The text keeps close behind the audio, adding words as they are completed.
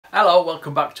Hello,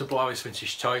 welcome back to blueharvest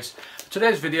Vintage Toys. For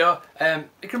today's video, you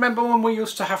can remember when we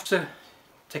used to have to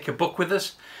take a book with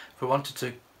us if we wanted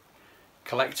to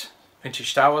collect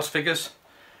vintage Star Wars figures,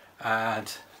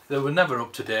 and they were never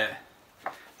up to date.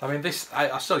 I mean,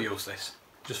 I still use this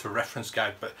just for reference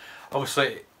guide, but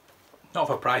obviously not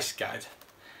for price guide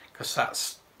because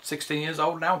that's 16 years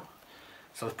old now,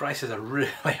 so the prices are really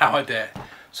out of date.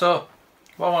 So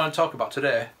what I want to talk about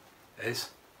today is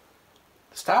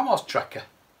the Star Wars tracker.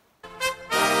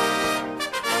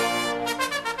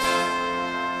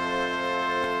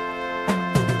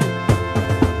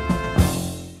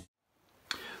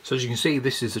 So as you can see,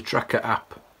 this is a tracker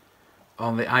app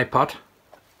on the iPad.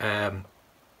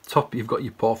 Top you've got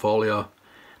your portfolio.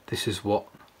 This is what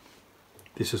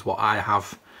I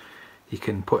have. You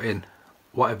can put in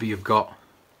whatever you've got.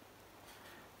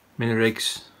 Mini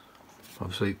rigs,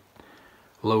 obviously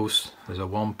loose. There's a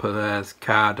Wampa there, there's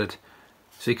carded.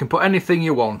 So you can put anything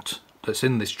you want that's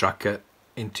in this tracker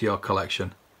into your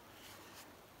collection.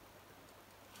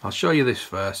 I'll show you this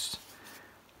first.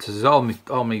 This is all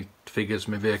my figures,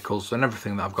 my vehicles and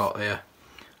everything that I've got here.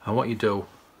 And what you do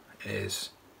is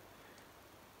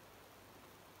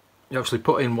you actually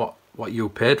put in what you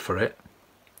paid for it,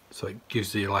 so it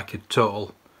gives you like a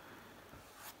total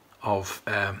of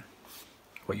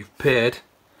what you've paid,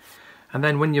 and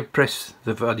then when you press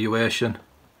the valuation,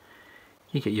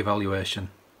 you get your valuation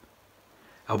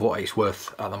of what it's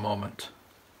worth at the moment.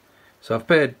 So I've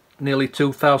paid nearly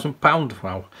 £2,000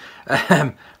 now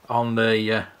on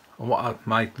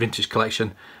my vintage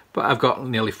collection, but I've got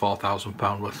nearly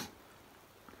 £4,000 worth.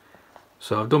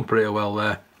 So I've done pretty well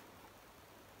there.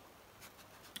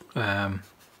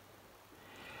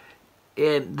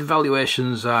 The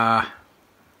valuations are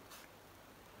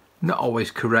not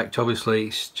always correct. Obviously,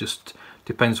 it's just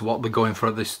depends what they're going for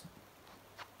at this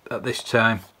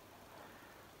time.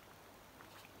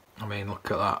 I mean,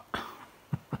 look at that.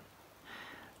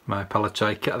 My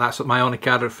paliboys, that's my only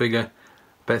carded figure.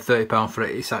 Paid £30 for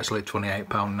it. It's actually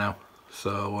 £28 now.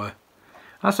 So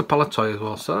that's a paliboy as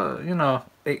well. So you know,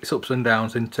 it's ups and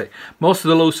downs, isn't it? Most of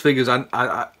the loose figures,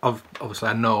 obviously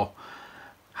I know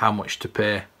how much to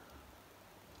pay,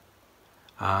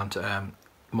 and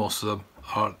most of them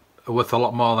are worth a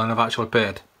lot more than I've actually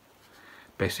paid,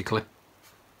 basically.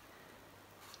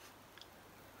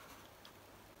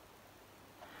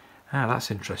 That's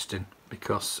interesting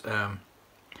because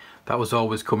that was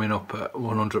always coming up at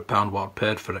 £100 what I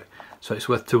paid for it, so it's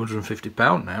worth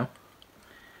 £250 now.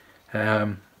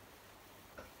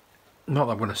 Not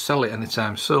that I'm going to sell it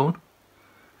anytime soon,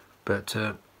 but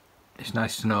it's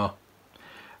nice to know.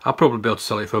 I'll probably be able to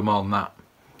sell it for more than that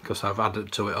because I've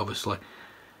added to it, obviously.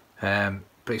 But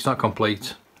it's not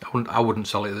complete. I wouldn't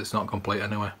sell it if it's not complete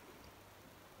anyway.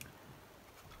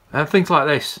 And things like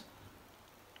this.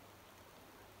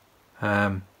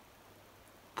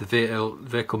 The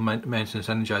vehicle maintenance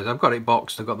energizer. I've got it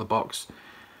boxed. I've got the box.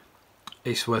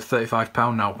 It's worth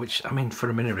 £35 now, which, I mean, for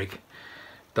a mini rig,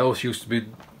 those used to be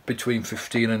between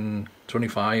 15 and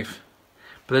 25.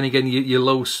 But then again, your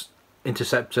loose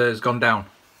interceptor has gone down.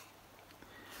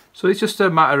 So it's just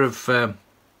a matter of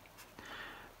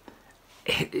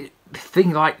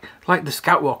thing like the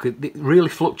Scout Walker. It really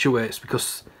fluctuates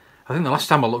because I think the last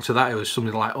time I looked at that, it was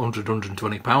something like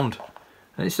 £100–120,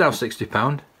 and it's now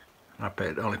 £60. I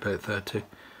only paid £30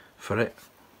 for it.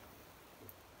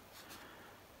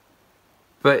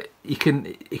 But you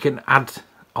can add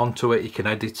onto it. You can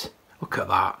edit. Look at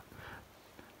that.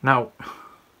 Now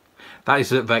that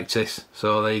is at Vectis,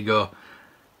 so there you go.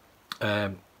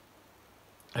 A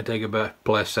Dagobah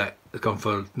playset has gone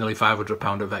for nearly £500 at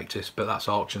Vectis, but that's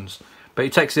auctions. But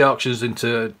it takes the auctions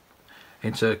into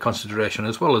consideration,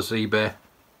 as well as eBay,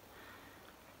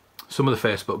 some of the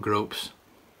Facebook groups.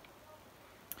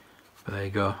 But there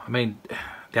you go. I mean,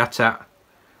 the ATAT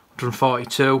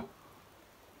 142.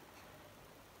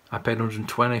 I paid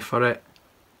 120 for it.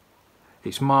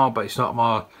 It's more, but it's not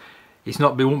more. It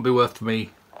wouldn't be worth me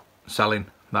selling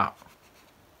that.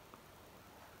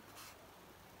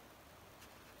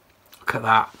 Look at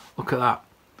that. Look at that.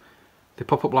 The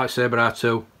pop-up lightsaber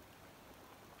R2.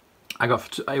 I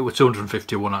got it was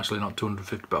 251 actually, not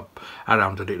 250, but I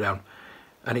rounded it down,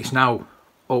 and it's now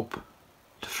up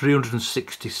to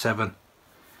 367.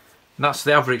 And that's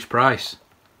the average price.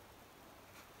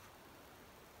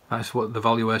 That's what the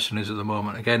valuation is at the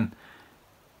moment. Again,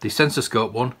 the sensor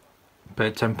scope one,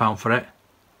 paid £10 for it,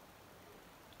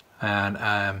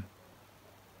 and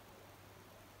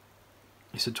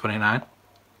it's at 29.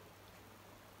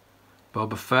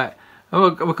 Boba Fett. Oh,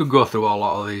 we could go through a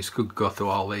lot of these. Could go through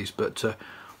all these, but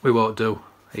we won't do.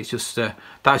 It's just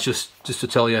that's just to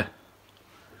tell you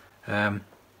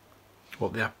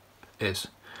what the is.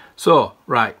 So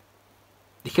right,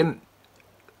 you can,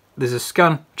 there's a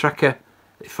scan tracker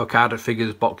for carded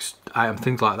figures, boxed item,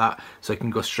 things like that, so you can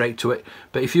go straight to it.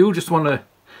 But if you just want to,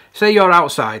 say you're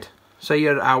outside, say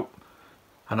you're out,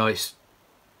 I know it's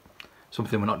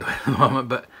something we're not doing at the moment,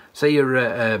 but say you're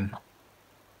at an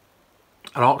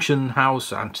auction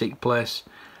house, antique place,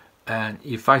 and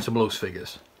you find some loose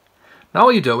figures. Now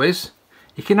all you do is,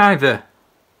 you can either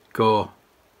go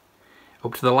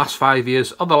up to the last 5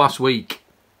 years or the last week,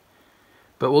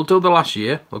 but we'll do the last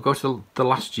year. We'll go to the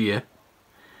last year.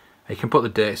 You can put the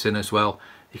dates in as well.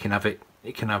 You can have it.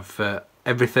 You can have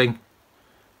everything,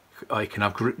 or you can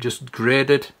have just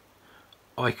graded,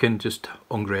 or you can just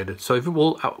ungraded. So if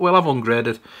we'll have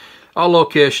ungraded, all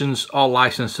locations, all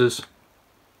licenses,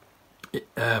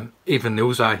 even the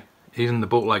Uzai, even the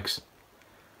bootlegs,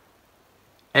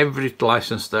 every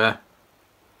license there.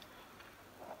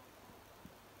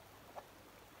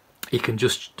 You can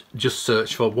just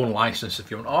search for one license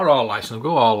if you want, or all license.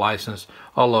 Go all license,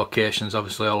 all locations,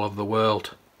 obviously all over the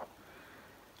world,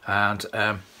 and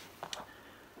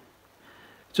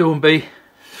to be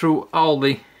through all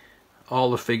the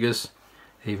figures,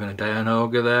 even a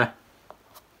Dianoga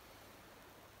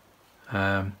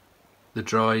there, the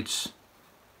droids,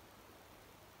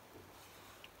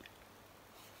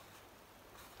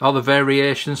 all the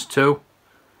variations too.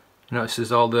 You notice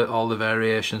there's all the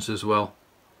variations as well.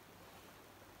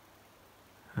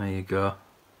 There you go.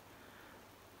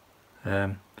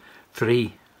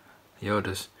 3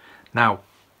 Yodas. Now,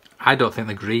 I don't think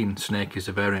the green snake is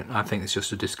a variant. I think it's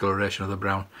just a discoloration of the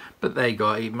brown. But there you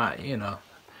go. It might, you know.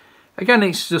 Again,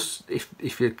 it's just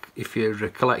if you're a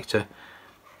collector,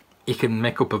 you can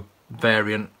make up a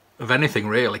variant of anything,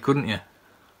 really, couldn't you?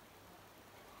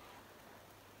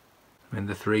 I mean,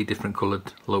 the 3 different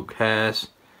coloured Luke hairs,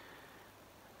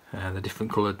 the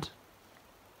different coloured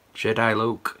Jedi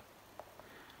Luke.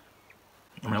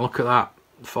 I mean, look at that.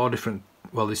 4 different,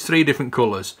 well, there's 3 different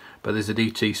colours, but there's a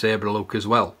DT Saber Luke as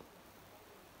well.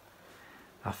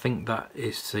 I think that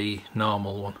is the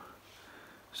normal one.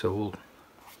 So we'll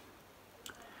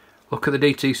look at the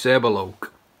DT Saber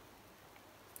Luke.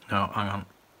 No, hang on.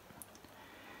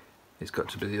 It's got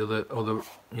to be the other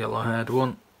yellow-haired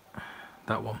one.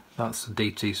 That one. That's the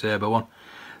DT Saber one.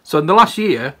 So in the last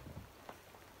year,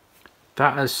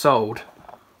 that has sold.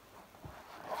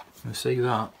 You see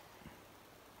that?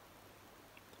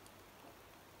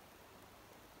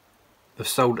 They've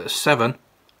sold at 7.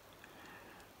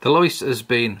 The lowest has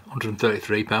been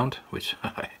 £133, which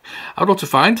I'd love to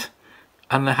find,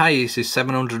 and the highest is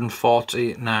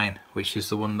 749, which is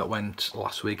the one that went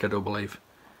last week, I do believe.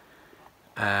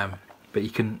 But you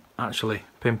can actually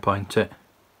pinpoint it.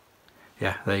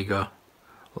 Yeah, there you go.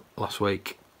 Last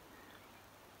week.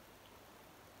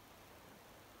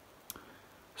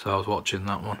 So I was watching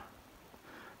that one,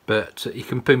 but you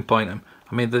can pinpoint them.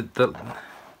 I mean, the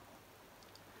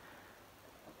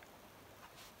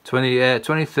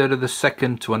 23rd of the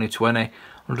 2nd, 2020,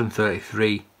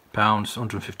 £133,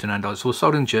 $159. So it was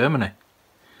sold in Germany.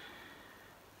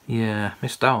 Yeah,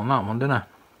 missed out on that one, didn't I?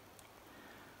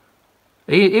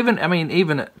 Even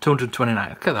at 229,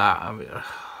 look at that. I mean,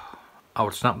 I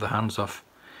would snap the hands off.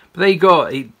 But there you go.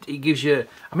 It gives you.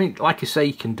 I mean, like I say,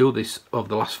 you can do this over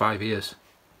the last 5 years.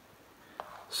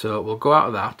 So we'll go out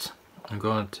of that and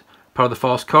go into Power of the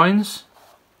Force coins.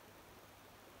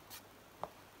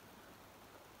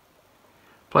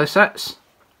 Play sets.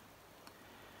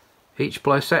 Each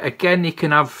play set, again, you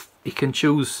can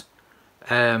choose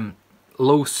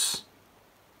loose.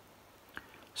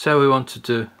 So we wanted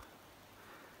to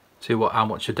see how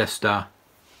much a Death Star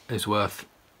is worth.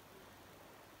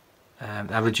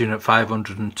 Averaging at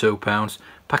 £502.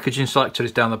 Packaging selector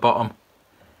is down the bottom.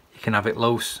 You can have it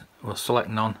loose. We'll select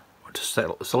none. We'll just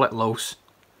select loose.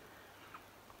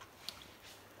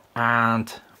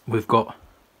 And we've got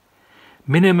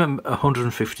minimum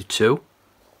 152,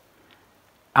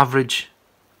 average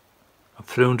of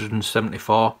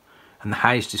 374, and the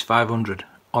highest is 500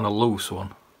 on a loose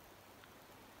one.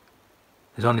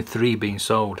 There's only 3 being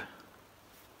sold.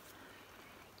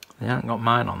 They haven't got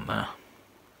mine on there.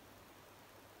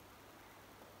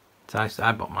 So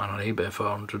I bought mine on eBay for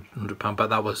 £100, but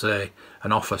that was an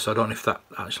offer, so I don't know if that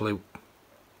actually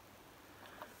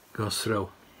goes through.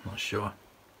 Not sure.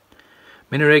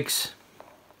 Mini rigs.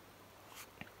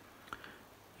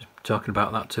 Talking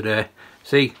about that today.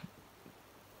 See,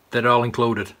 they're all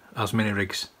included as mini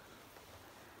rigs.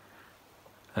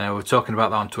 We're talking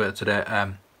about that on Twitter today.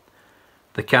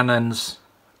 The cannons,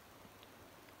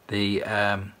 the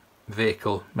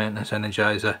vehicle maintenance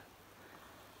energizer,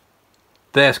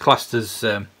 they're classed as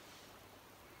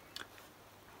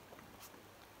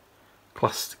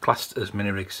classed as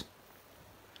mini rigs.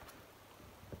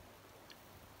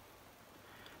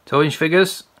 12-inch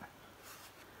figures.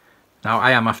 Now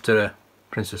I am after a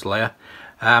Princess Leia.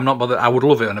 I'm not bothered. I would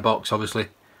love it in a box, obviously,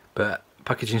 but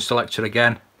packaging selector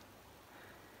again.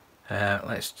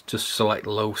 Let's just select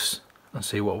loose and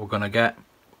see what we're gonna get.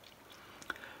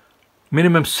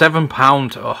 Minimum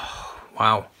 £7. Oh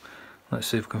wow! Let's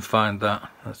see if we can find that.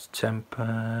 That's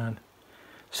 £10.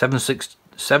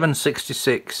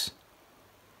 £7.66.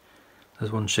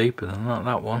 There's one cheaper than that.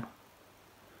 That one.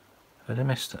 Have I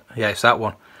missed it? Yeah, it's that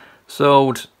one.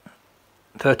 Sold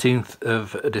 13th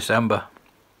of December.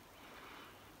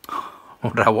 I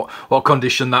wonder what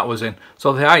condition that was in.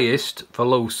 So the highest for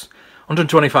loose,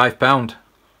 £125.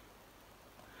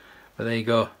 But there you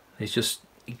go. It just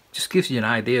gives you an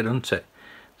idea, doesn't it?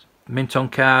 Mint on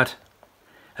card.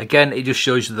 Again, it just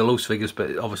shows you the loose figures,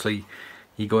 but obviously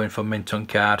you're going for mint on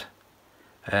card.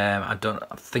 I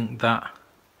think that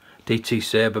DC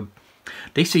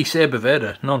Saber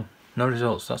Vader, no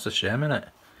results. That's a shame, isn't it?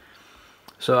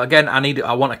 So again,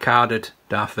 I want a carded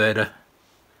Darth Vader.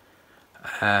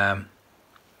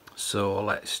 So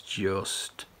let's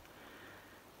just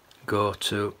go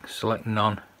to select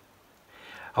none.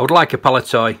 I would like a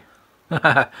Palitoy,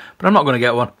 but I'm not going to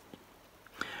get one.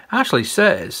 Actually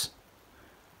says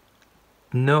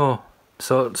no.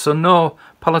 So no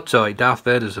Palitoy Darth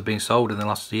Vaders have been sold in the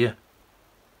last year.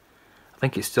 I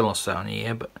think it's still on sale in a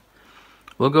year, but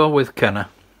we'll go with Kenner.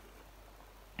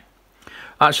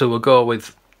 Actually, we'll go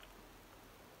with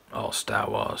all Star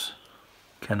Wars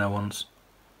Kenner ones.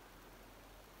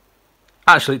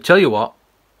 Actually, tell you what,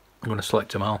 I'm going to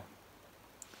select them all.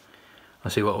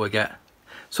 Let's see what we get.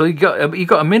 So you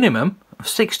got a minimum of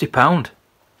 £60,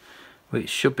 which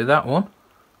should be that one.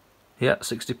 Yeah,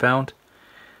 £60.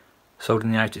 Sold in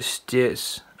the United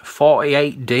States.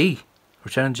 48D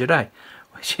Return of the Jedi,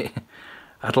 which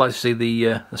I'd like to see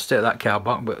the state of that card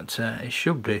back, but it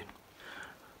should be.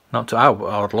 Not to, I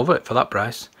would love it for that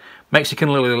price. Mexican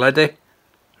Lily Lady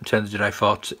Return of the Jedi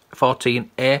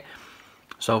 14A.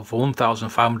 Sold for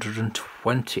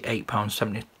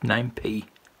 £1,528.79p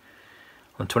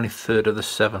on the 23rd of the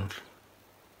 7th.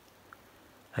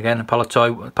 Again, a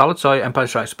Palitoy Empire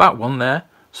Strikes Back one there,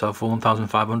 sold for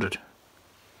 £1,500.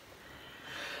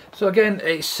 So again,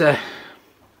 it's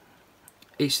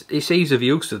ease of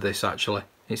use of this. Actually,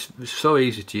 it's so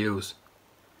easy to use.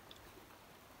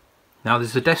 Now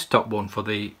there's a desktop one for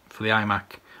the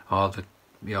iMac or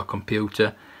your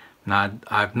computer. Now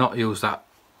I've not used that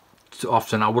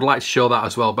often. I would like to show that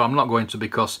as well, but I'm not going to,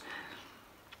 because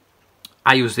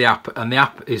I use the app, and the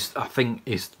app is, I think,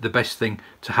 is the best thing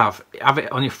to have. Have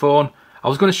it on your phone. I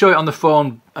was going to show it on the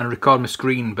phone and record my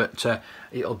screen, but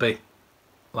it'll be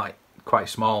like quite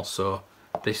small. So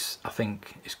this, I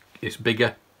think, is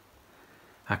bigger.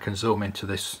 I can zoom into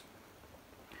this.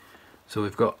 So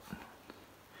we've got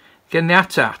again the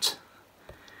AT-AT.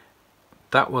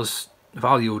 That was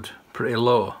valued pretty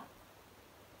low.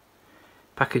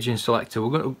 Packaging selector.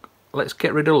 Let's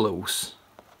get rid of loose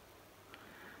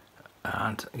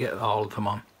and get all of them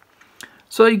on.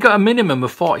 So you got a minimum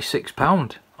of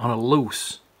 £46 on a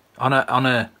loose, on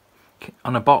a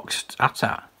boxed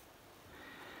AT-AT.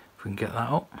 If we can get that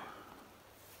up.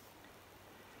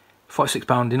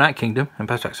 £46 United Kingdom and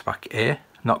Empire Pack A.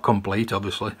 Not complete,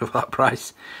 obviously, for that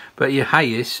price. But your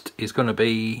highest is going to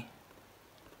be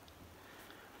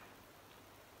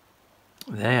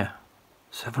there.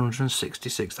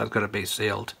 766. That's got to be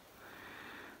sealed.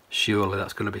 Surely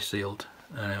that's going to be sealed.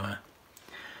 Anyway.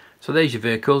 So there's your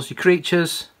vehicles, your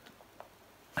creatures.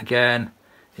 Again,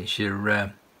 it's your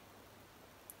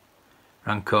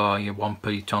Rancor, your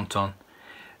 1P Tauntaun.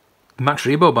 Max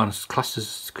Rebo bands classed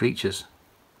as creatures.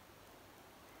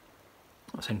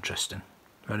 That's interesting.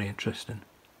 Very interesting.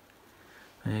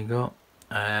 There you go.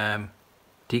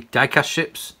 Diecast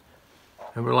ships.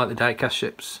 Remember, like the diecast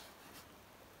ships.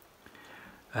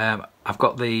 I've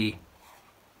got the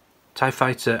TIE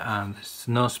Fighter and the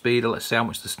Snow Speeder. Let's see how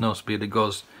much the Snow Speeder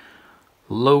goes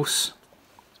loose.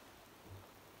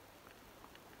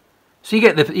 So you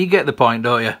get the point,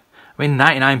 don't you? I mean,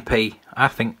 99p. I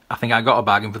think I got a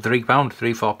bargain for £3,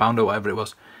 £4 or whatever it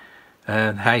was.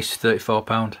 The highest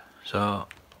 £34. So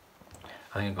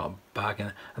I think I got a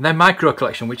bargain. And then Micro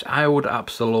Collection, which I would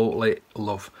absolutely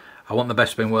love. I want the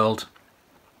Best Bin World.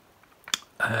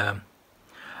 I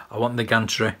want the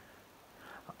gantry.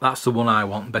 That's the one I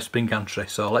want, Best Bin gantry.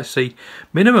 So let's see,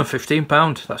 minimum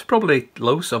 £15. That's probably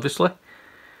loose, obviously.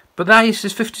 But the highest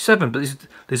is 57. But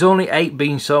there's only 8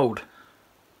 being sold.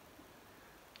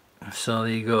 So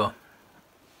there you go.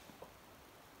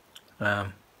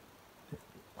 But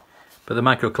the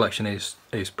Micro Collection is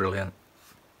brilliant.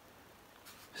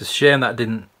 It's a shame that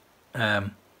didn't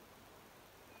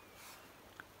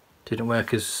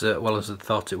work as well as I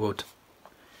thought it would.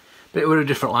 But it was a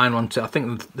different line, wasn't it? I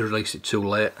think they released it too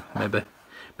late, maybe.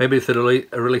 Maybe if they'd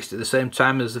released it at the same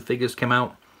time as the figures came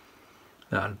out,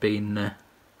 that'd been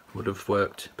would have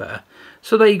worked better.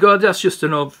 So there you go. That's just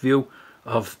an overview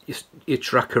of your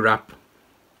tracker app.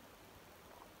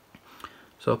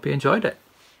 So I hope you enjoyed it.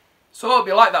 So I hope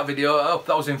you liked that video. I hope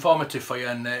that was informative for you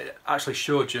and it actually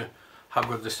showed you how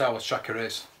good the Star Wars tracker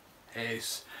is.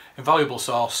 It's an invaluable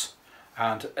source,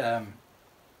 and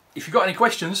if you've got any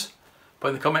questions, put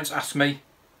in the comments, ask me,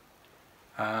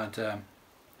 and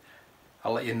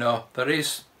I'll let you know. There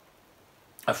is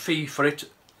a fee for it, a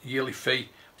yearly fee,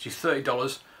 which is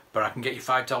 $30, but I can get you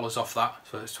 $5 off that,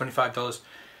 so it's $25.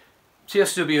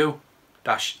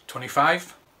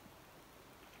 TSW-25.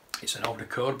 It's an older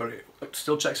code, but it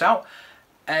still checks out.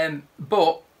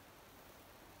 But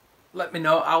let me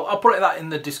know. I'll put that in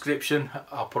the description.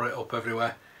 I'll put it up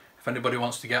everywhere if anybody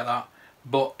wants to get that.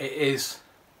 But it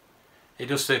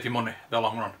does save you money in the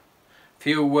long run.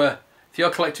 If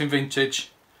you're collecting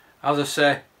vintage, as I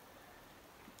say,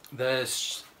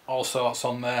 there's all sorts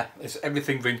on there. There's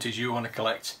everything vintage you want to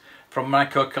collect, from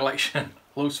micro collection,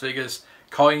 loose figures,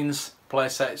 coins, play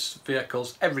sets,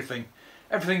 vehicles, everything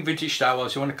vintage Star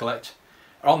Wars you want to collect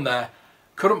are on there.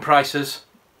 Current prices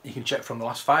you can check from the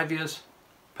last 5 years.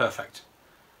 Perfect.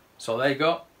 So there you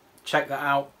go. Check that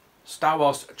out.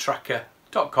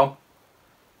 StarWarsTracker.com.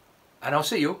 And I'll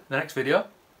see you in the next video.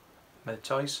 May the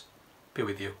toys be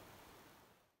with you.